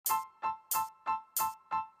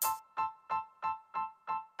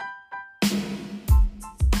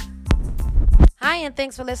And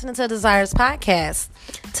thanks for listening to Desires Podcast.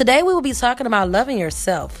 Today we will be talking about loving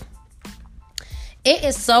yourself. It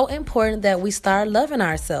is so important that we start loving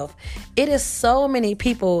ourselves. It is so many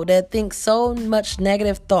people that think so much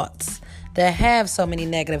negative thoughts, that have so many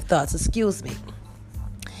negative thoughts,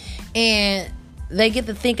 and they get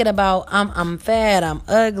to thinking about I'm fat, I'm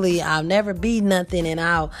ugly, I'll never be nothing, and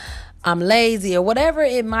I'm lazy, or whatever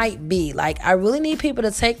it might be. Like, I really need people to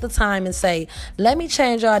take the time and say, let me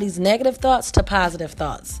change all these negative thoughts to positive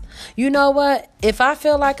thoughts. You know what? If I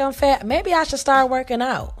feel like I'm fat, maybe I should start working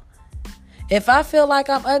out. If I feel like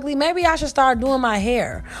I'm ugly, maybe I should start doing my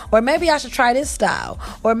hair. Or maybe I should try this style.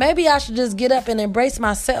 Or maybe I should just get up and embrace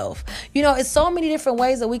myself. You know, it's so many different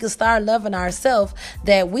ways that we can start loving ourselves,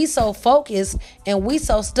 that we so focused and we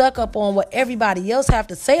so stuck up on what everybody else have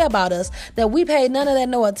to say about us that we pay none of that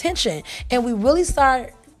no attention. And we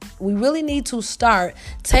really need to start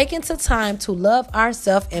taking the time to love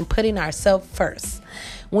ourselves and putting ourselves first.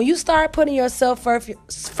 When you start putting yourself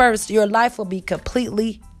first, your life will be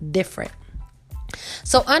completely different.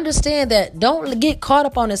 So understand that. Don't get caught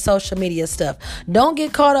up on this social media stuff. Don't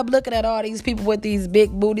get caught up looking at all these people with these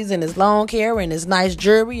big booties and this long hair and this nice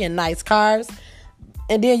jewelry and nice cars.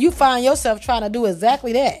 And then you find yourself trying to do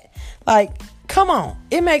exactly that. Like, come on.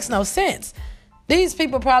 It makes no sense. These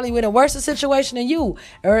people probably in a worse situation than you,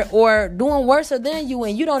 or doing worse than you,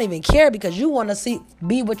 and you don't even care because you want to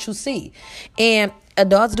be what you see. And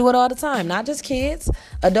adults do it all the time, not just kids.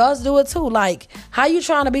 Adults do it too. Like, how you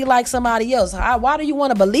trying to be like somebody else? Why do you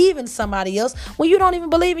want to believe in somebody else when you don't even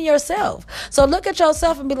believe in yourself? So look at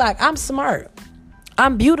yourself and be like, I'm smart.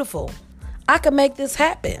 I'm beautiful. I can make this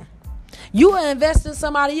happen. You will invest in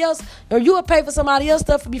somebody else, or you will pay for somebody else's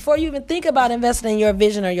stuff before you even think about investing in your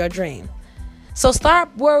vision or your dream. So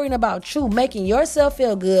start worrying about you, making yourself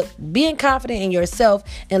feel good, being confident in yourself,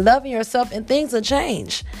 and loving yourself, and things will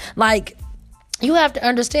change. Like, you have to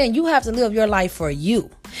understand, you have to live your life for you.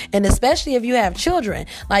 And especially if you have children,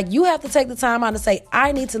 like, you have to take the time out to say,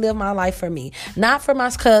 I need to live my life for me. Not for my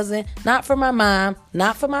cousin, not for my mom,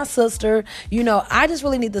 not for my sister. You know, I just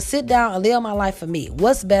really need to sit down and live my life for me.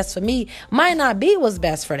 What's best for me might not be what's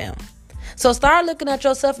best for them. So start looking at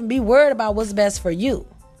yourself and be worried about what's best for you.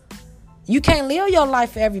 You can't live your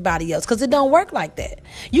life for everybody else, because it don't work like that.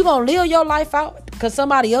 You going to live your life out because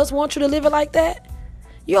somebody else wants you to live it like that?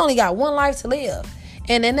 You only got one life to live.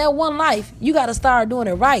 And in that one life, you got to start doing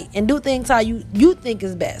it right and do things how you think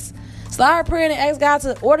is best. Start praying and ask God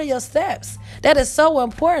to order your steps. That is so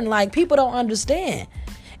important. Like, people don't understand.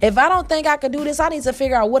 If I don't think I can do this, I need to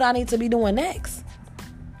figure out what I need to be doing next.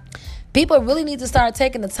 People really need to start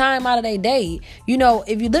taking the time out of their day. You know,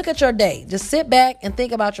 if you look at your day, just sit back and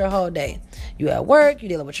think about your whole day. You at work, you're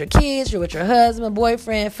dealing with your kids, you're with your husband,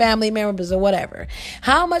 boyfriend, family members, or whatever.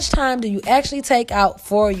 How much time do you actually take out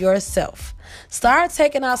for yourself? Start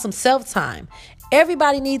taking out some self-time.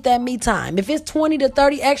 Everybody needs that me time. If it's 20 to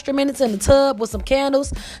 30 extra minutes in the tub with some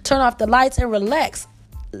candles, turn off the lights and relax.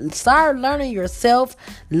 Start learning yourself,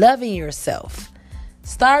 loving yourself.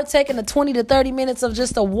 Start taking the 20 to 30 minutes of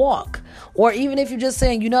just a walk. Or even if you're just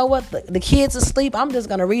saying, you know what, the kids asleep, I'm just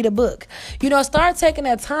going to read a book. You know, start taking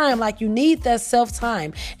that time. Like, you need that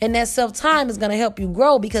self-time. And that self-time is going to help you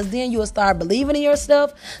grow, because then you will start believing in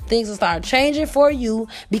yourself. Things will start changing for you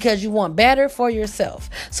because you want better for yourself.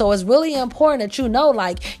 So it's really important that you know,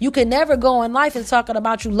 like, you can never go in life and talking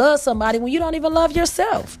about you love somebody when you don't even love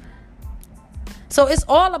yourself. So it's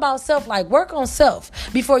all about self. Like, work on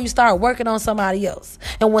self before you start working on somebody else.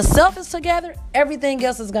 And when self is together, everything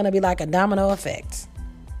else is going to be like a domino effect.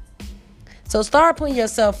 So start putting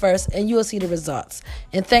yourself first and you will see the results.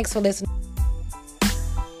 And thanks for listening.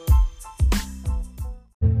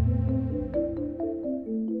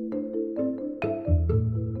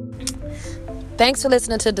 Thanks for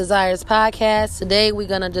listening to Desires Podcast. Today we're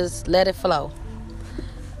going to just let it flow.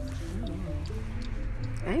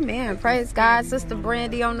 Amen. Praise God. Sister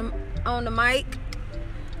Brandy on the mic.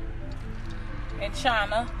 And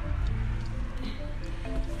China.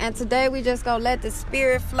 And today we just gonna let the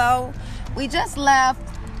spirit flow. We just left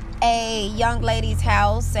a young lady's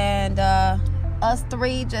house, and us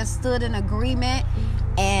three just stood in agreement,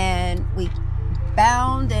 and we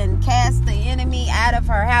bound and cast the enemy out of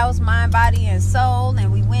her house, mind, body, and soul.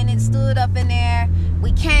 And we went and stood up in there.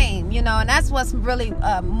 We came, you know, and that's what's really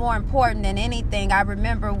more important than anything. I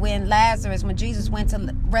remember when Jesus went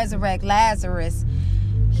to resurrect Lazarus,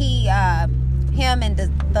 him and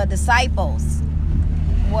the disciples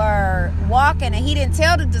were walking, and he didn't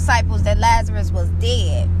tell the disciples that Lazarus was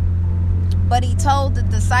dead, but he told the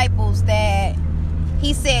disciples that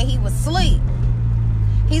he said he was asleep.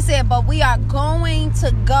 He said, but we are going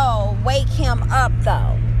to go wake him up,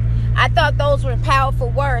 though. I thought those were powerful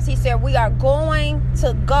words. He said, we are going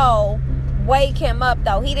to go wake him up,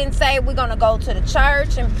 though. He didn't say we're going to go to the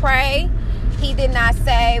church and pray. He did not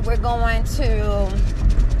say we're going to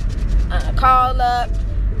call up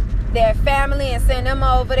their family and send them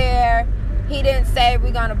over there. He didn't say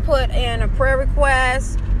we're going to put in a prayer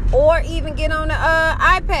request or even get on the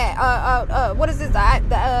iPad. What is this?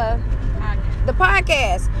 The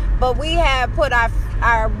podcast. But we have put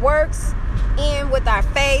our works in with our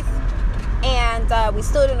faith, and we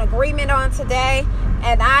stood in agreement on today.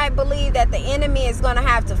 And I believe that the enemy is going to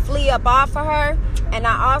have to flee up off of her. And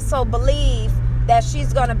I also believe that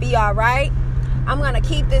she's going to be all right. I'm going to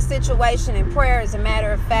keep this situation in prayer. As a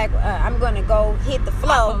matter of fact, I'm going to go hit the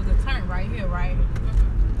flow. I'm supposed to turn right here, right?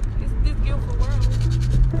 This beautiful world.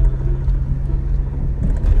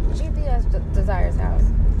 GPS Desires House.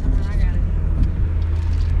 I got it.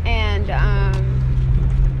 And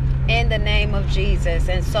in the name of Jesus.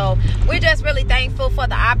 And so we're just really thankful for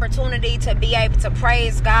the opportunity to be able to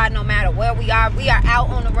praise God no matter where we are. We are out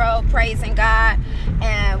on the road praising God,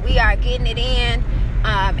 and we are getting it in.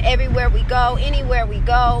 Everywhere we go, anywhere we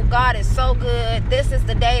go, God is so good. This is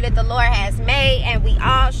the day that the Lord has made, and we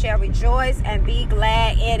all shall rejoice and be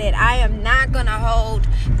glad in it. I am not going to hold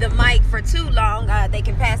the mic for too long. They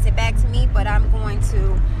can pass it back to me, but I'm going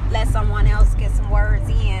to let someone else get some words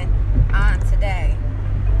in